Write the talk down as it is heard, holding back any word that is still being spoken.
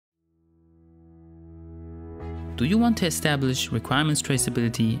Do you want to establish requirements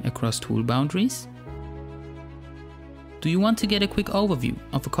traceability across tool boundaries? Do you want to get a quick overview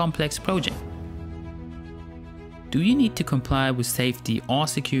of a complex project? Do you need to comply with safety or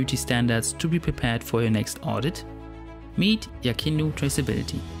security standards to be prepared for your next audit? Meet YAKINDU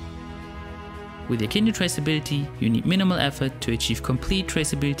Traceability. With YAKINDU Traceability, you need minimal effort to achieve complete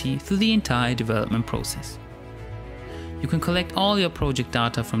traceability through the entire development process. You can collect all your project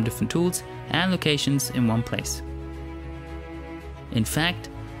data from different tools and locations in one place. In fact,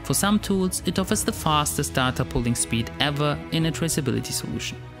 for some tools, it offers the fastest data pulling speed ever in a traceability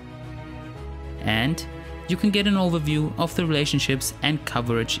solution. And you can get an overview of the relationships and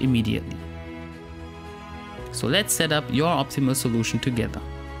coverage immediately. So let's set up your optimal solution together.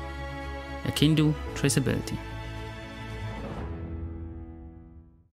 YAKINDU Traceability.